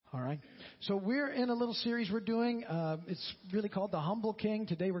right? So we're in a little series we're doing. It's really called The Humble King.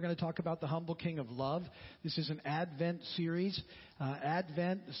 Today we're going to talk about the Humble King of Love. This is an Advent series.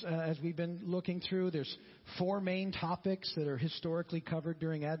 Advent, as we've been looking through, there's 4 main topics that are historically covered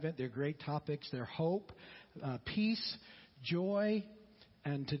during Advent. They're great topics. They're hope, peace, joy,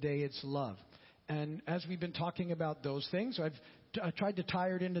 and today it's love. And as we've been talking about those things, I tried to tie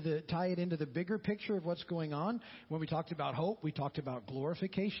it into the bigger picture of what's going on. When we talked about hope, we talked about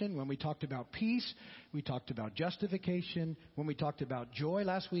glorification. When we talked about peace, we talked about justification. When we talked about joy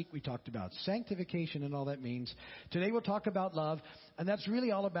last week, we talked about sanctification and all that means. Today we'll talk about love, and that's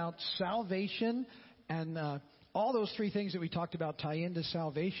really all about salvation, and all those 3 things that we talked about tie into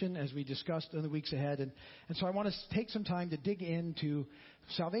salvation as we discussed in the weeks ahead. And so I want to take some time to dig into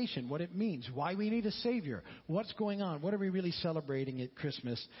salvation, what it means, why we need a Savior, what's going on, what are we really celebrating at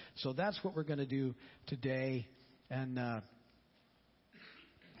Christmas. So that's what we're going to do today. And a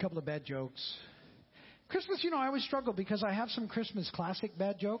couple of bad jokes. Christmas, I always struggle because I have some Christmas classic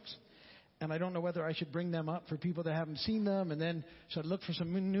bad jokes. And I don't know whether I should bring them up for people that haven't seen them. And then should I look for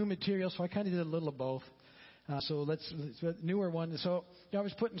some new material? So I kind of did a little of both. So let's newer one. So I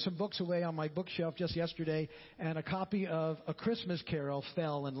was putting some books away on my bookshelf just yesterday, and a copy of A Christmas Carol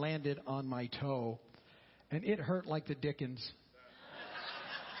fell and landed on my toe, and it hurt like the dickens.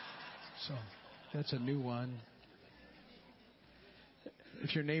 So that's a new one.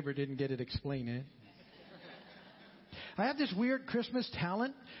 If your neighbor didn't get it, explain it. I have this weird Christmas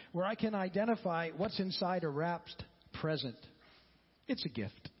talent where I can identify what's inside a wrapped present. It's a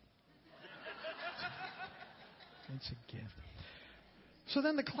gift. It's a gift. So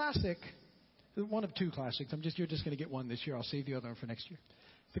then the classic, one of 2 classics. You're just going to get one this year. I'll save the other one for next year.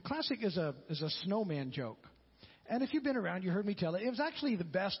 The classic is a snowman joke. And if you've been around, you heard me tell it. It was actually the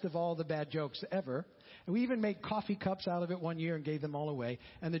best of all the bad jokes ever. And we even made coffee cups out of it one year and gave them all away.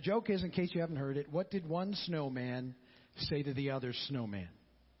 And the joke is, in case you haven't heard it, what did one snowman say to the other snowman?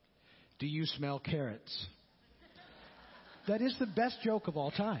 Do you smell carrots? That is the best joke of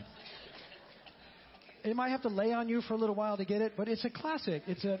all time. It might have to lay on you for a little while to get it, but it's a classic.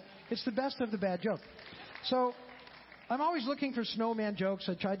 It's the best of the bad joke. So I'm always looking for snowman jokes.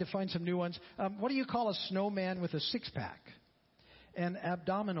 I tried to find some new ones. What do you call a snowman with a 6-pack? An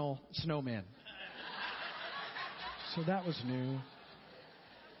abdominal snowman. So that was new.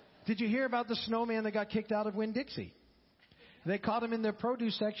 Did you hear about the snowman that got kicked out of Winn-Dixie? They caught him in their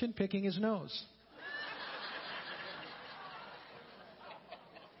produce section picking his nose.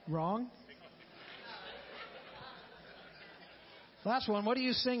 Wrong? Last one. What do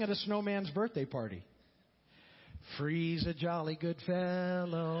you sing at a snowman's birthday party? Freeze a jolly good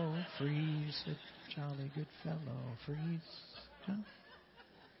fellow. Freeze a jolly good fellow. Freeze. Huh?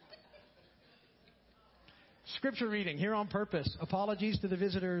 Scripture reading here on purpose. Apologies to the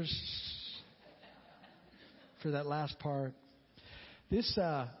visitors for that last part.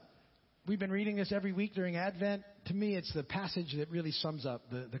 We've been reading this every week during Advent. To me, it's the passage that really sums up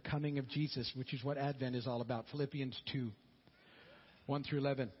the coming of Jesus, which is what Advent is all about. Philippians 2. 1 through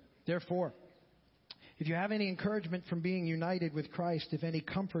 11. Therefore, if you have any encouragement from being united with Christ, if any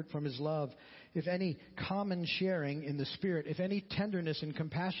comfort from His love, if any common sharing in the Spirit, if any tenderness and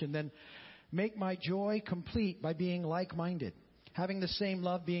compassion, then make my joy complete by being like-minded, having the same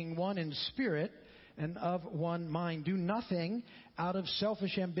love, being one in spirit and of one mind. Do nothing out of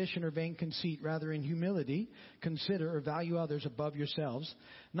selfish ambition or vain conceit. Rather, in humility, consider or value others above yourselves,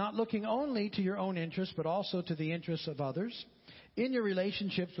 not looking only to your own interests, but also to the interests of others. In your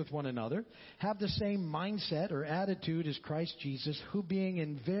relationships with one another, have the same mindset or attitude as Christ Jesus, who being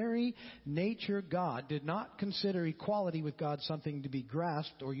in very nature God, did not consider equality with God something to be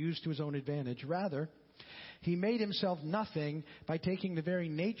grasped or used to His own advantage. Rather, He made Himself nothing by taking the very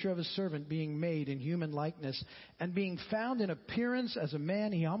nature of a servant, being made in human likeness, and being found in appearance as a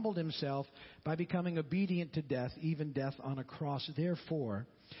man, He humbled Himself by becoming obedient to death, even death on a cross. Therefore,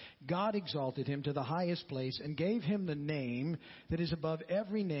 God exalted Him to the highest place and gave Him the name that is above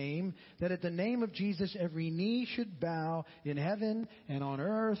every name, that at the name of Jesus every knee should bow in heaven and on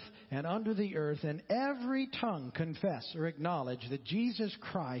earth and under the earth, and every tongue confess or acknowledge that Jesus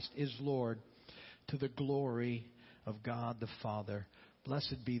Christ is Lord, to the glory of God the Father.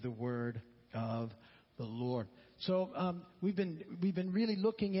 Blessed be the word of the Lord. So we've been really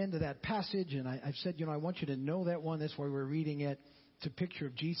looking into that passage, and I've said, I want you to know that one. That's why we're reading it. It's a picture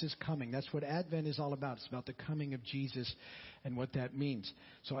of Jesus coming. That's what Advent is all about. It's about the coming of Jesus and what that means.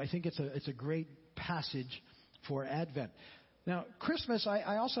 So I think it's a great passage for Advent. Now, Christmas,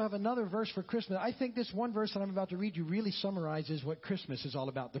 I also have another verse for Christmas. I think this one verse that I'm about to read you really summarizes what Christmas is all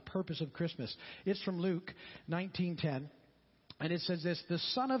about, the purpose of Christmas. It's from Luke 19:10. And it says this, the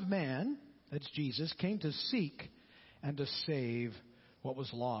Son of Man, that's Jesus, came to seek and to save what was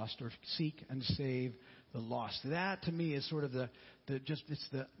lost, or seek and save the lost. That to me is sort of it's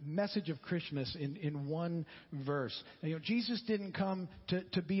the message of Christmas in one verse. You know, Jesus didn't come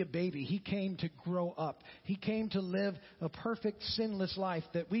to be a baby. He came to grow up. He came to live a perfect, sinless life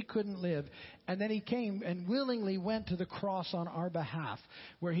that we couldn't live. And then he came and willingly went to the cross on our behalf,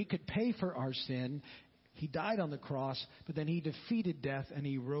 where he could pay for our sin. He died on the cross, but then he defeated death and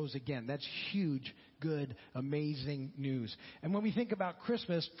he rose again. That's huge, good, amazing news. And when we think about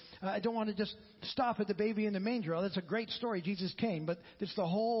Christmas, I don't want to just stop at the baby in the manger. Oh, that's a great story. Jesus came, but it's the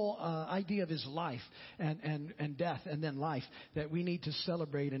whole idea of his life and death and then life that we need to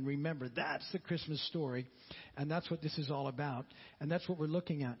celebrate and remember. That's the Christmas story, and that's what this is all about, and that's what we're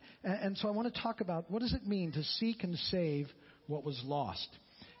looking at. And so I want to talk about what does it mean to seek and save what was lost.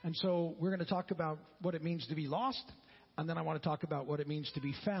 And so we're going to talk about what it means to be lost, and then I want to talk about what it means to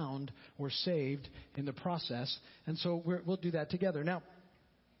be found or saved in the process. And so we'll do that together. Now,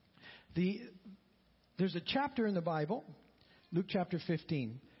 there's a chapter in the Bible, Luke chapter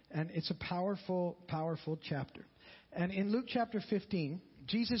 15, and it's a powerful, powerful chapter. And in Luke chapter 15,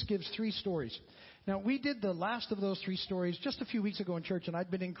 Jesus gives 3 stories. Now, we did the last of those 3 stories just a few weeks ago in church, and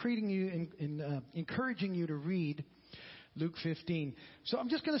I'd been encouraging you to read Luke 15. So I'm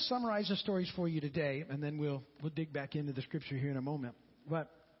just going to summarize the stories for you today, and then we'll dig back into the scripture here in a moment. But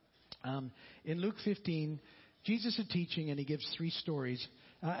in Luke 15, Jesus is teaching, and he gives 3 stories.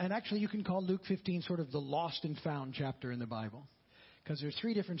 And actually, you can call Luke 15 sort of the lost and found chapter in the Bible, because there's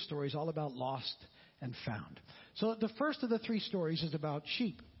 3 different stories all about lost and found. So the first of the 3 stories is about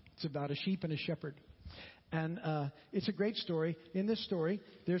sheep. It's about a sheep and a shepherd. And it's a great story. In this story,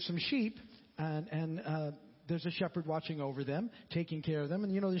 there's some sheep, and there's a shepherd watching over them, taking care of them.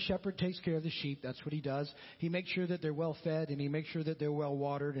 And you know, the shepherd takes care of the sheep. That's what he does. He makes sure that they're well fed, and he makes sure that they're well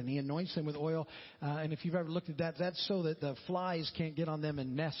watered, and he anoints them with oil. And if you've ever looked at that, that's so that the flies can't get on them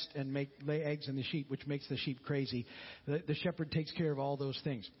and nest and lay eggs in the sheep, which makes the sheep crazy. The shepherd takes care of all those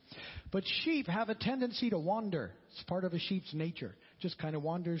things. But sheep have a tendency to wander. It's part of a sheep's nature. Just kind of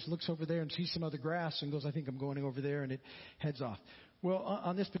wanders, looks over there and sees some other grass and goes, I think I'm going over there, and it heads off. Well,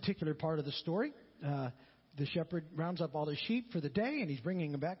 on this particular part of the story, the shepherd rounds up all the sheep for the day, and he's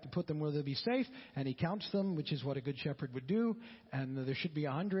bringing them back to put them where they'll be safe. And he counts them, which is what a good shepherd would do. And there should be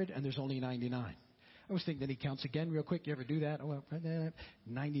 100, and there's only 99. I always think that he counts again real quick. You ever do that? Oh,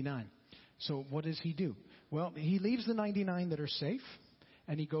 99. So what does he do? Well, he leaves the 99 that are safe,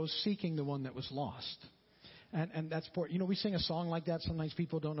 and he goes seeking the one that was lost. And that's important. You know, we sing a song like that. Sometimes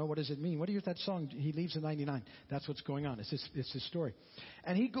people don't know what does it mean. What is that song? He leaves the 99. That's what's going on. It's his story.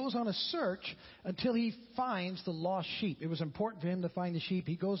 And he goes on a search until he finds the lost sheep. It was important for him to find the sheep.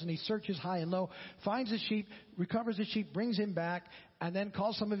 He goes and he searches high and low, finds the sheep, recovers the sheep, brings him back, and then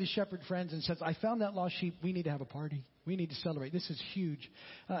calls some of his shepherd friends and says, I found that lost sheep. We need to have a party. We need to celebrate. This is huge.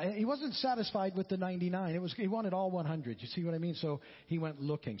 He wasn't satisfied with the 99. He wanted all 100. You see what I mean? So he went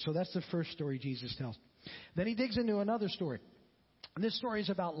looking. So that's the first story Jesus tells. Then he digs into another story. And this story is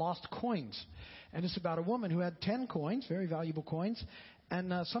about lost coins. And it's about a woman who had 10 coins, very valuable coins,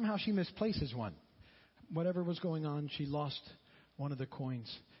 and somehow she misplaces one. Whatever was going on, she lost one of the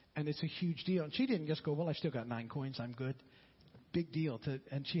coins. And it's a huge deal. And she didn't just go, well, I still got 9 coins, I'm good. Big deal.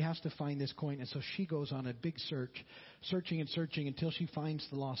 And she has to find this coin. And so she goes on a big search, searching and searching until she finds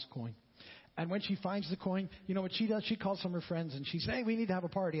the lost coin. And when she finds the coin, you know what she does? She calls some of her friends and she says, hey, we need to have a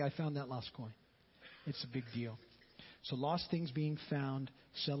party. I found that lost coin. It's a big deal. So lost things being found,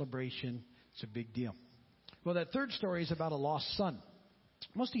 celebration, it's a big deal. Well, that third story is about a lost son.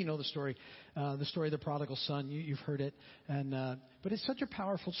 Most of you know the story of the prodigal son. You've heard it. But it's such a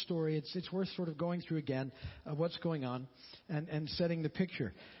powerful story. It's worth sort of going through again what's going on and setting the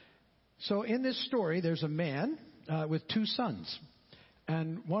picture. So in this story, there's a man with 2 sons.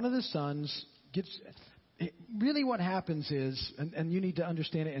 And one of the sons really what happens is, and you need to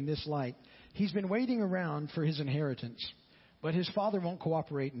understand it in this light, he's been waiting around for his inheritance, but his father won't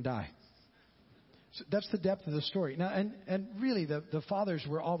cooperate and die. So that's the depth of the story. Now, and really, the fathers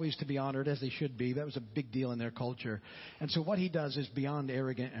were always to be honored, as they should be. That was a big deal in their culture. And so what he does is beyond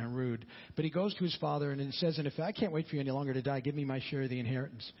arrogant and rude. But he goes to his father and it says, and if I can't wait for you any longer to die, give me my share of the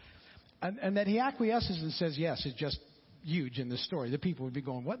inheritance. And that he acquiesces and says yes is just huge in the story. The people would be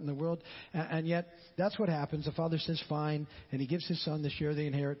going, what in the world? And yet, that's what happens. The father says, fine. And he gives his son the share of the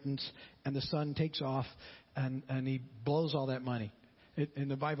inheritance. And the son takes off and he blows all that money.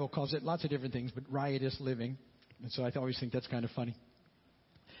 And the Bible calls it lots of different things, but riotous living. And so I always think that's kind of funny.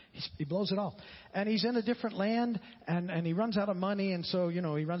 He blows it all. And he's in a different land, and he runs out of money. And so,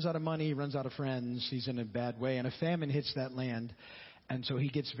 he runs out of money. He runs out of friends. He's in a bad way. And a famine hits that land. And so he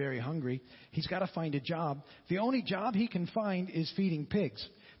gets very hungry. He's got to find a job. The only job he can find is feeding pigs.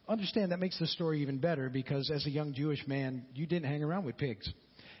 Understand, that makes the story even better, because as a young Jewish man, you didn't hang around with pigs.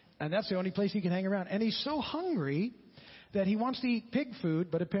 And that's the only place he can hang around. And he's so hungry that he wants to eat pig food,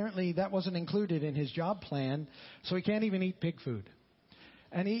 but apparently that wasn't included in his job plan, so he can't even eat pig food.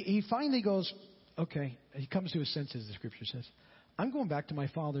 And he finally goes, okay, he comes to his senses, the scripture says. I'm going back to my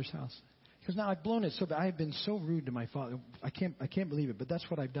father's house. He goes, now I've blown it so bad. I have been so rude to my father. I can't believe it, but that's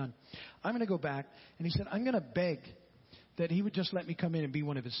what I've done. I'm going to go back. And he said, I'm going to beg that he would just let me come in and be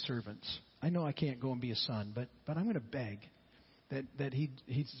one of his servants. I know I can't go and be a son, but I'm going to beg that he'd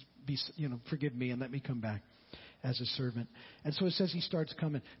be, forgive me and let me come back as a servant. And so it says he starts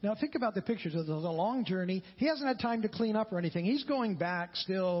coming. Now think about the pictures. There's a long journey. He hasn't had time to clean up or anything. He's going back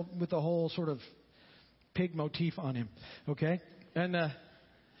still with the whole sort of pig motif on him. Okay? And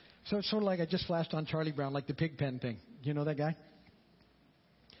so it's sort of like I just flashed on Charlie Brown, like the pig pen thing. You know that guy?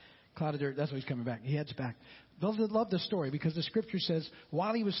 Cloud of dirt. That's why he's coming back. He heads back. Those that love the story, because the scripture says,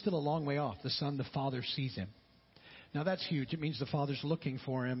 while he was still a long way off, the father sees him. Now that's huge. It means the father's looking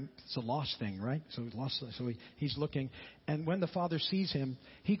for him. It's a lost thing, right? So he's lost. So he's looking. And when the father sees him,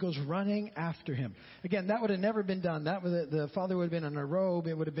 he goes running after him. Again, that would have never been done. The father would have been in a robe.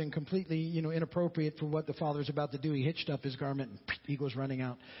 It would have been completely, inappropriate for what the father's about to do. He hitched up his garment and he goes running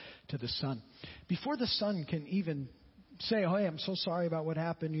out to the son. Before the son can even say, oh, hey, I'm so sorry about what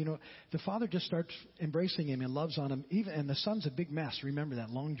happened. The father just starts embracing him and loves on him. And the son's a big mess. Remember that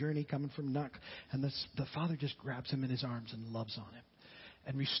long journey coming from Nuck. And the father just grabs him in his arms and loves on him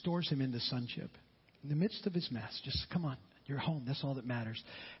and restores him into sonship. In the midst of his mess, just come on, you're home. That's all that matters.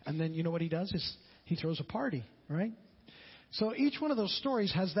 And then you know what he does is he throws a party, right? So each one of those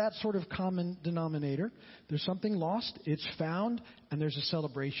stories has that sort of common denominator. There's something lost, it's found, and there's a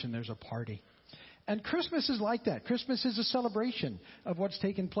celebration, there's a party. And Christmas is like that. Christmas is a celebration of what's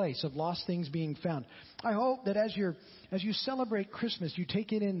taken place, of lost things being found. I hope that as you celebrate Christmas, you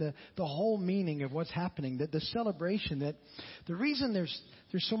take it in the whole meaning of what's happening, that the celebration, that the reason there's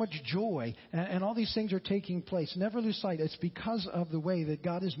so much joy and all these things are taking place. Never lose sight. It's because of the way that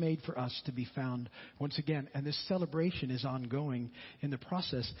God has made for us to be found once again. And this celebration is ongoing in the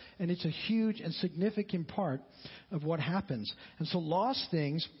process. And it's a huge and significant part of what happens. And so lost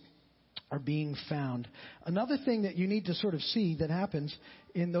things are being found. Another thing that you need to sort of see that happens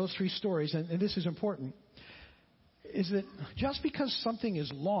in those three stories, and this is important, is that just because something is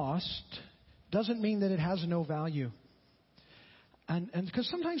lost doesn't mean that it has no value. And because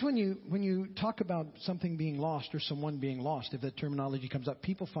sometimes when you talk about something being lost or someone being lost, if that terminology comes up,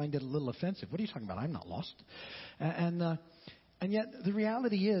 people find it a little offensive. What are you talking about? I'm not lost. And yet the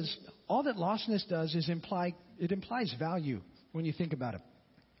reality is, all that lostness does is implies value when you think about it.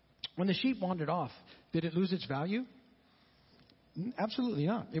 When the sheep wandered off, did it lose its value? Absolutely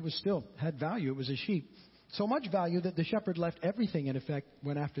not. It was still had value. It was a sheep. So much value that the shepherd left everything, in effect,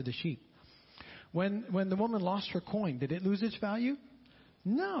 went after the sheep. When the woman lost her coin, did it lose its value?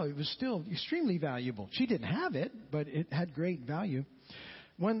 No, it was still extremely valuable. She didn't have it, but it had great value.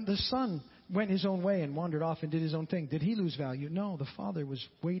 When the son went his own way and wandered off and did his own thing, did he lose value? No, the father was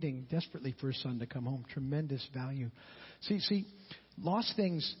waiting desperately for his son to come home. Tremendous value. See, lost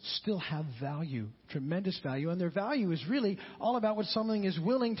things still have value, tremendous value, and their value is really all about what something is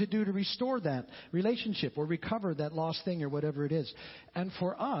willing to do to restore that relationship or recover that lost thing or whatever it is. And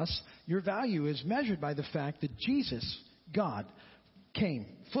for us, your value is measured by the fact that Jesus, God, came,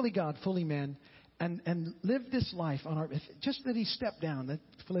 fully God, fully man, and lived this life on our, just that he stepped down, that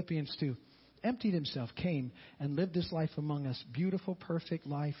Philippians 2, emptied himself, came and lived this life among us. Beautiful, perfect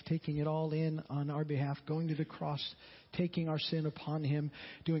life, taking it all in on our behalf, going to the cross, taking our sin upon him,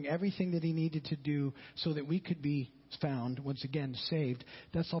 doing everything that he needed to do so that we could be found, once again, saved.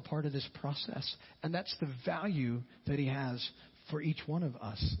 That's all part of this process. And that's the value that he has for each one of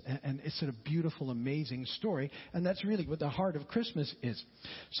us. And it's a beautiful, amazing story. And that's really what the heart of Christmas is.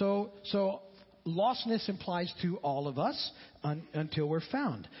 So lostness implies to all of us until we're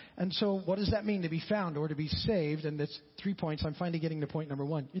found. And so what does that mean, to be found or to be saved? And that's 3 points. I'm finally getting to point number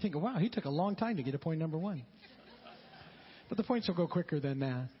 1. You're thinking, wow, he took a long time to get to point number 1. But the points will go quicker than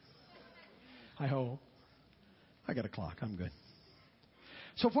that. I hope. I got a clock. I'm good.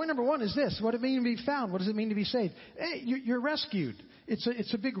 So point number 1 is this. What does it mean to be found? What does it mean to be saved? Hey, you're rescued.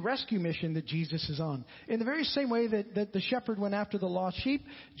 It's a big rescue mission that Jesus is on. In the very same way that the shepherd went after the lost sheep,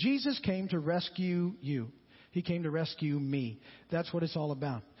 Jesus came to rescue you. He came to rescue me. That's what it's all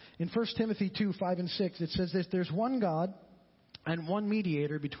about. In 1 Timothy 2, 5 and 6, it says this: there's one God and one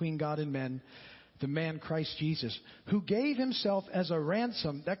mediator between God and men, the man Christ Jesus, who gave himself as a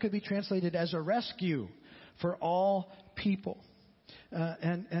ransom, that could be translated as a rescue for all people,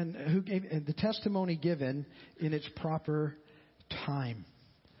 and who gave the testimony given in its proper time.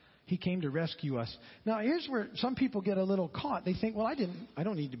 He came to rescue us. Now, here's where some people get a little caught. They think, well, I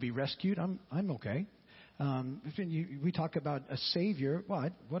don't need to be rescued. I'm okay. We talk about a savior.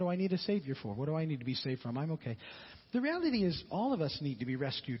 What do I need a savior for? What do I need to be saved from? I'm okay. The reality is, all of us need to be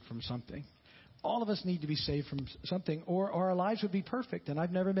rescued from something. All of us need to be saved from something, or our lives would be perfect. And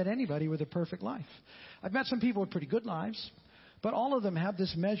I've never met anybody with a perfect life. I've met some people with pretty good lives, but all of them have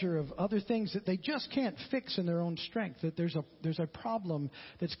this measure of other things that they just can't fix in their own strength. That there's a problem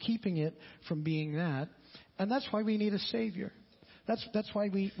that's keeping it from being that, and that's why we need a savior. That's why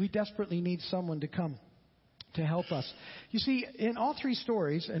we desperately need someone to come to help us. You see, in all three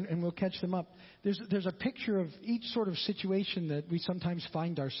stories, and we'll catch them up, there's a picture of each sort of situation that we sometimes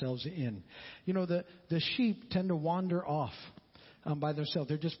find ourselves in. You know, the sheep tend to wander off by themselves.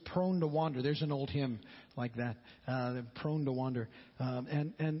 They're just prone to wander. There's an old hymn like that. They're prone to wander.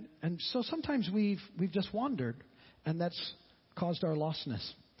 And so sometimes we've just wandered, and that's caused our lostness.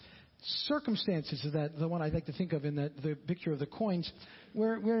 Circumstances is that the one I like to think of in the picture of the coins,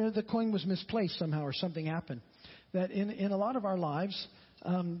 where the coin was misplaced somehow or something happened. That in a lot of our lives,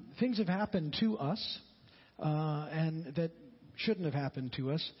 things have happened to us, and that shouldn't have happened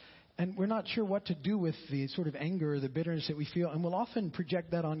to us. And we're not sure what to do with the sort of anger or the bitterness that we feel. And we'll often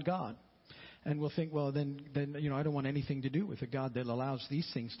project that on God. And we'll think, well, then I don't want anything to do with a God that allows these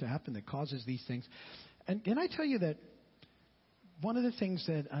things to happen, that causes these things. And can I tell you that one of the things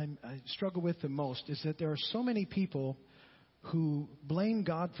that I struggle with the most is that there are so many people who blame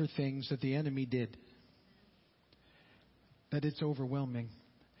God for things that the enemy did, that it's overwhelming.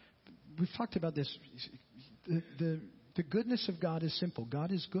 We've talked about this. The goodness of God is simple.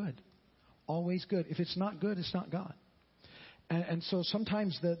 God is good, always good. If it's not good, it's not God. And so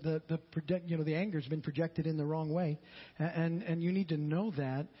sometimes the anger has been projected in the wrong way, and you need to know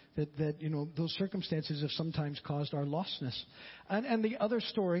that those circumstances have sometimes caused our lostness. And the other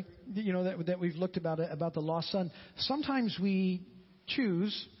story, that we've looked about the lost son. Sometimes we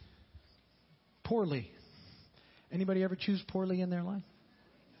choose poorly. Anybody ever choose poorly in their life?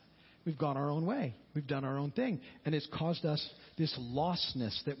 We've gone our own way. We've done our own thing, and it's caused us this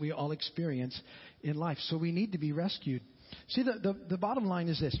lostness that we all experience in life. So we need to be rescued. See, the bottom line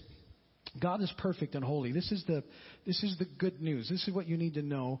is this: God is perfect and holy. This is the good news. This is what you need to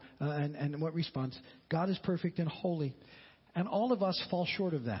know, and what response. God is perfect and holy, and all of us fall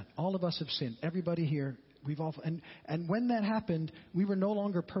short of that. All of us have sinned. Everybody here, and when that happened, we were no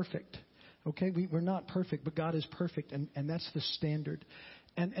longer perfect. Okay, we're not perfect, but God is perfect, and that's the standard.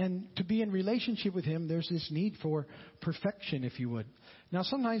 And to be in relationship with Him, there's this need for perfection, if you would. Now,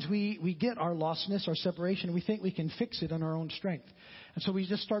 sometimes we get our lostness, our separation, and we think we can fix it on our own strength. And so we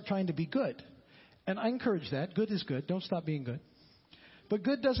just start trying to be good. And I encourage that. Good is good. Don't stop being good. But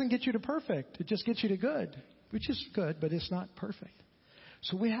good doesn't get you to perfect. It just gets you to good, which is good, but it's not perfect.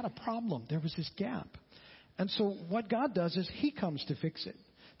 So we had a problem. There was this gap. And so what God does is He comes to fix it.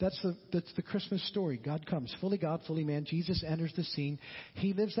 That's the Christmas story. God comes, fully God, fully man. Jesus enters the scene.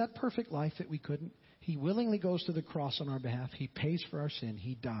 He lives that perfect life that we couldn't. He willingly goes to the cross on our behalf. He pays for our sin.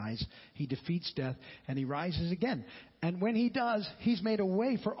 He dies. He defeats death, and He rises again. And when He does, He's made a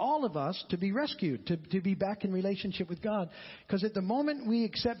way for all of us to be rescued, to be back in relationship with God. Because at the moment we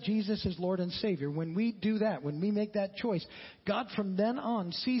accept Jesus as Lord and Savior, when we do that, when we make that choice, God from then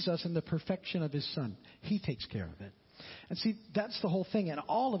on sees us in the perfection of His Son. He takes care of it. And see, that's the whole thing. And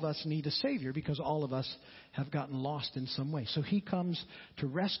all of us need a Savior because all of us have gotten lost in some way. So He comes to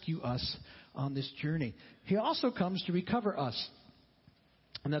rescue us on this journey. He also comes to recover us.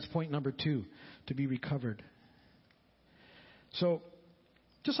 And that's point number 2, to be recovered. So,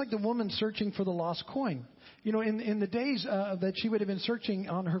 just like the woman searching for the lost coin. You know, in the days that she would have been searching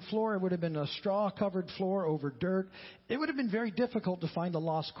on her floor, it would have been a straw-covered floor over dirt. It would have been very difficult to find a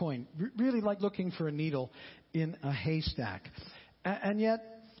lost coin. Really like looking for a needle in a haystack. And yet,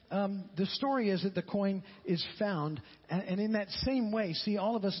 the story is that the coin is found. And in that same way, see,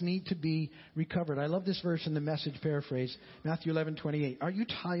 all of us need to be recovered. I love this verse in the Message paraphrase, Matthew 11:28. Are you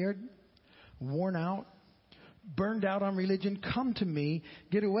tired, worn out, burned out on religion? Come to me,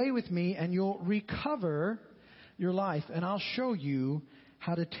 get away with me, and you'll recover your life. And I'll show you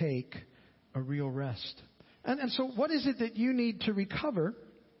how to take a real rest. And so what is it that you need to recover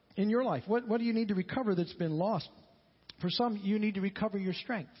in your life? What do you need to recover that's been lost? For some, you need to recover your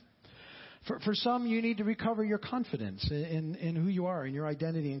strength. For some, you need to recover your confidence in who you are, in your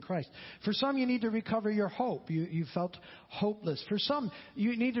identity in Christ. For some, you need to recover your hope. You felt hopeless. For some,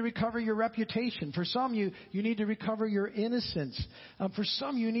 you need to recover your reputation. For some, you need to recover your innocence. For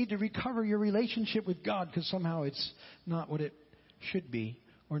some, you need to recover your relationship with God because somehow it's not what it should be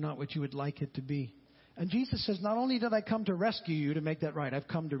or not what you would like it to be. And Jesus says, not only did I come to rescue you to make that right, I've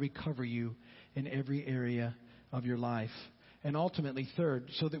come to recover you in every area of your life. And ultimately, third,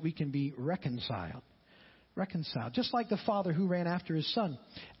 so that we can be reconciled. Reconciled. Just like the father who ran after his son.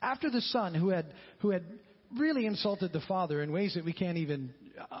 After the son who had really insulted the father in ways that we can't even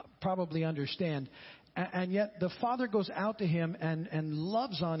probably understand. And yet the father goes out to him and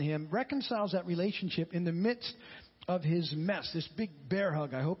loves on him, reconciles that relationship in the midst of his mess. This big bear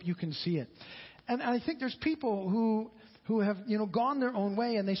hug. I hope you can see it. And I think there's people who have, gone their own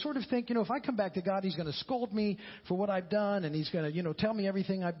way, and they sort of think, if I come back to God, He's going to scold me for what I've done, and He's going to, tell me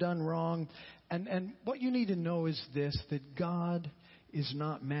everything I've done wrong. And what you need to know is this, that God is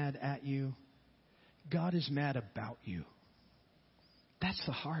not mad at you. God is mad about you. That's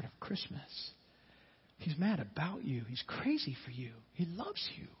the heart of Christmas. He's mad about you. He's crazy for you. He loves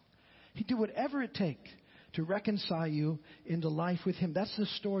you. He'd do whatever it takes to reconcile you into life with Him. That's the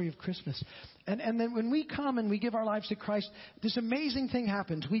story of Christmas. And then when we come and we give our lives to Christ, this amazing thing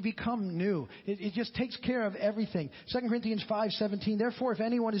happens. We become new. It just takes care of everything. 2 Corinthians 5:17, therefore, if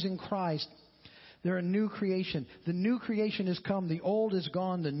anyone is in Christ, they're a new creation. The new creation has come. The old is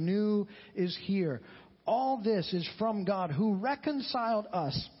gone. The new is here. All this is from God, who reconciled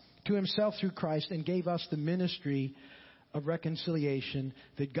us to Himself through Christ and gave us the ministry of reconciliation,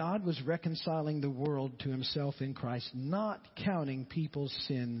 that God was reconciling the world to Himself in Christ, not counting people's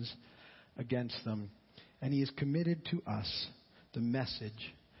sins against them. And He has committed to us the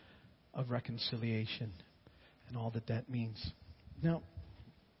message of reconciliation and all that means. Now,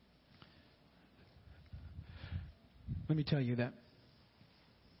 let me tell you that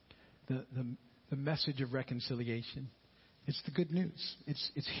the message of reconciliation, it's the good news.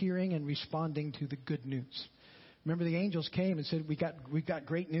 It's hearing and responding to the good news. Remember, the angels came and said, we've got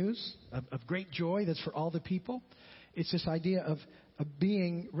great news of great joy that's for all the people. It's this idea of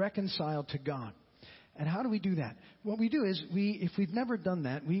being reconciled to God. And how do we do that? What we do is, if we've never done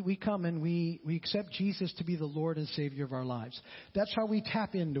that, we come and we accept Jesus to be the Lord and Savior of our lives. That's how we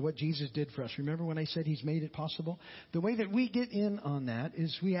tap into what Jesus did for us. Remember when I said He's made it possible? The way that we get in on that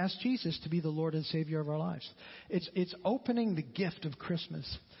is we ask Jesus to be the Lord and Savior of our lives. It's opening the gift of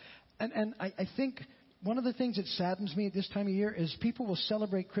Christmas. And I think one of the things that saddens me at this time of year is people will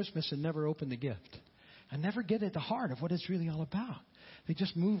celebrate Christmas and never open the gift and never get at the heart of what it's really all about. They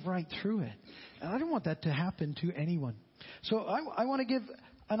just move right through it. And I don't want that to happen to anyone. So I want to give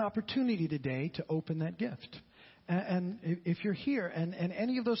an opportunity today to open that gift. And if you're here and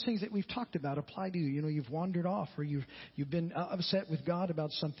any of those things that we've talked about apply to you, you've wandered off, or you've been upset with God about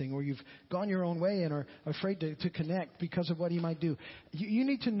something, or you've gone your own way and are afraid to connect because of what He might do, you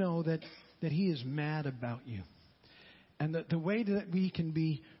need to know that He is mad about you. And the way that we can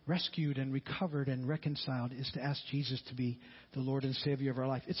be rescued and recovered and reconciled is to ask Jesus to be the Lord and Savior of our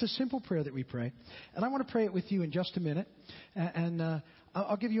life. It's a simple prayer that we pray. And I want to pray it with you in just a minute. And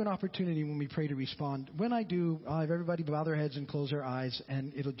I'll give you an opportunity when we pray to respond. When I do, I'll have everybody bow their heads and close their eyes.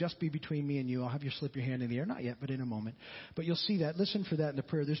 And it'll just be between me and you. I'll have you slip your hand in the air. Not yet, but in a moment. But you'll see that. Listen for that in the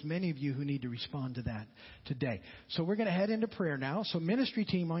prayer. There's many of you who need to respond to that today. So we're going to head into prayer now. So ministry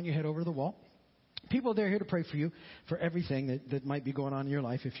team, why don't you head over to the wall? People, they're here to pray for you, for everything that might be going on in your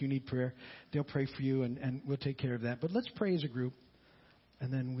life. If you need prayer, they'll pray for you, and we'll take care of that. But let's pray as a group,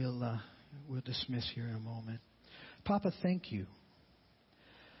 and then we'll dismiss here in a moment. Papa, thank you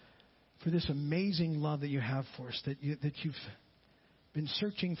for this amazing love that you have for us, that you've been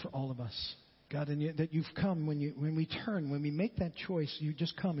searching for all of us, God, and that you've come when we turn, when we make that choice, you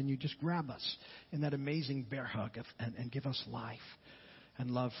just come and you just grab us in that amazing bear hug and give us life and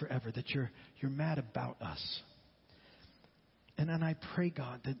love forever, that you're mad about us. And then I pray,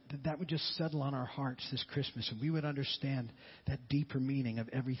 God, that would just settle on our hearts this Christmas, and we would understand that deeper meaning of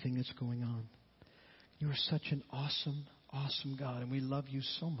everything that's going on. You are such an awesome, awesome God, and we love you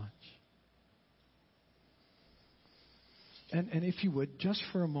so much. And if you would, just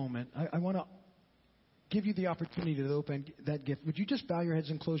for a moment, I want to give you the opportunity to open that gift. Would you just bow your heads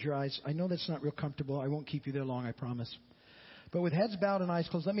and close your eyes? I know that's not real comfortable. I won't keep you there long, I promise. But with heads bowed and eyes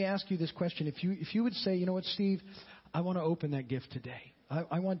closed, let me ask you this question. If you would say, you know what, Steve, I want to open that gift today.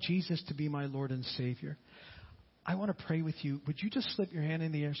 I want Jesus to be my Lord and Savior. I want to pray with you. Would you just slip your hand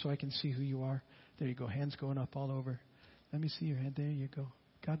in the air so I can see who you are? There you go. Hands going up all over. Let me see your hand. There you go.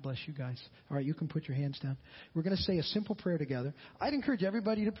 God bless you guys. All right, you can put your hands down. We're going to say a simple prayer together. I'd encourage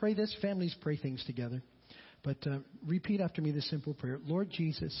everybody to pray this. Families pray things together. But repeat after me this simple prayer. Lord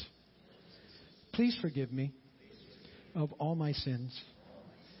Jesus, please forgive me of all my sins.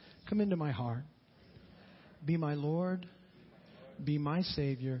 Come into my heart. Be my Lord. Be my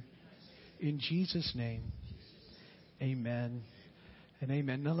Savior. In Jesus' name, amen and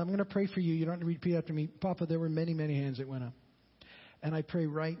amen. Now I'm going to pray for you. You don't have to repeat after me. Papa, there were many, many hands that went up. And I pray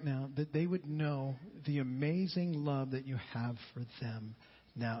right now that they would know the amazing love that you have for them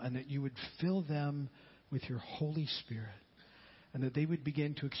now, and that you would fill them with your Holy Spirit, and that they would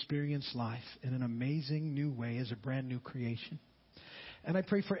begin to experience life in an amazing new way as a brand new creation. And I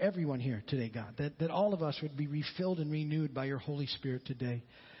pray for everyone here today, God, that all of us would be refilled and renewed by your Holy Spirit today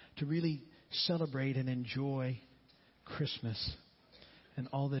to really celebrate and enjoy Christmas and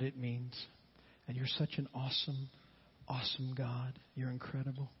all that it means. And you're such an awesome God. You're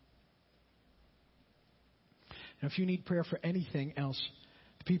incredible. And if you need prayer for anything else,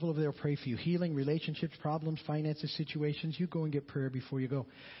 the people over there will pray for you. Healing, relationships, problems, finances, situations. You go and get prayer before you go.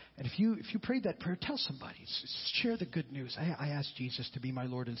 And if you prayed that prayer, tell somebody. Share the good news. I asked Jesus to be my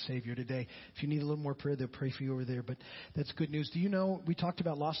Lord and Savior today. If you need a little more prayer, they'll pray for you over there. But that's good news. Do you know, we talked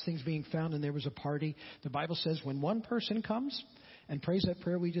about lost things being found, and there was a party. The Bible says when one person comes and prays that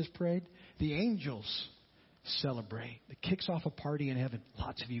prayer we just prayed, the angels celebrate. It kicks off a party in heaven.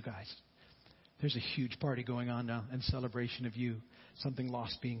 Lots of you guys. There's a huge party going on now in celebration of you. Something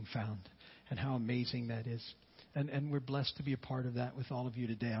lost being found. And how amazing that is. And we're blessed to be a part of that with all of you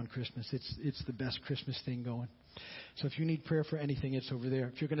today on Christmas. It's the best Christmas thing going. So if you need prayer for anything, it's over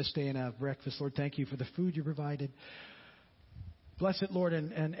there. If you're going to stay and have breakfast, Lord, thank you for the food you provided. Bless it, Lord,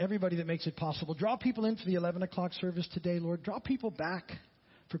 and everybody that makes it possible. Draw people in for the 11 o'clock service today, Lord. Draw people back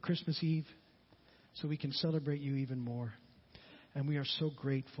for Christmas Eve so we can celebrate you even more. And we are so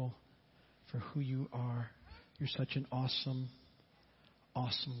grateful for who you are. You're such an awesome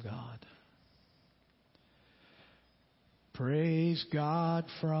God. Praise God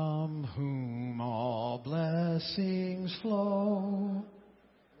from whom all blessings flow.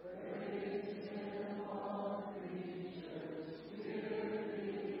 Praise Him, all creatures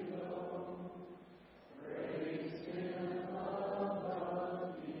here below. Praise Him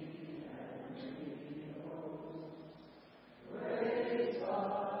above the heavenly host. Praise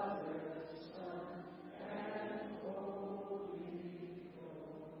Father, Son, and Holy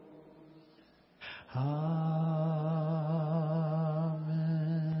Ghost. Amen.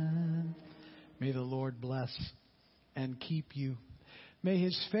 May the Lord bless and keep you. May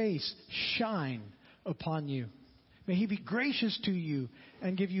His face shine upon you. May He be gracious to you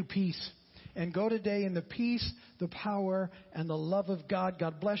and give you peace. And go today in the peace, the power, and the love of God.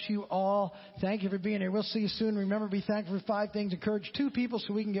 God bless you all. Thank you for being here. We'll see you soon. Remember, be thankful for 5 things. Encourage 2 people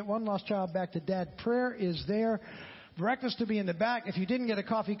so we can get 1 lost child back to Dad. Prayer is there. Breakfast to be in the back. If you didn't get a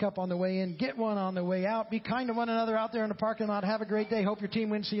coffee cup on the way in, get one on the way out. Be kind to one another out there in the parking lot. Have a great day. Hope your team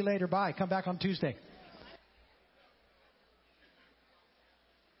wins. See you later. Bye. Come back on Tuesday.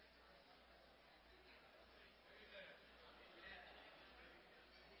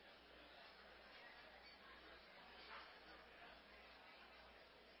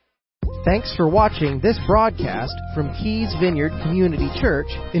 Thanks for watching this broadcast from Keys Vineyard Community Church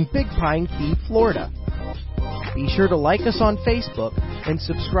in Big Pine Key, Florida. Be sure to like us on Facebook and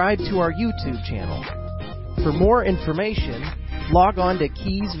subscribe to our YouTube channel. For more information, log on to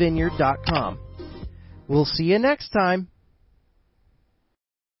keysvineyard.com. We'll see you next time.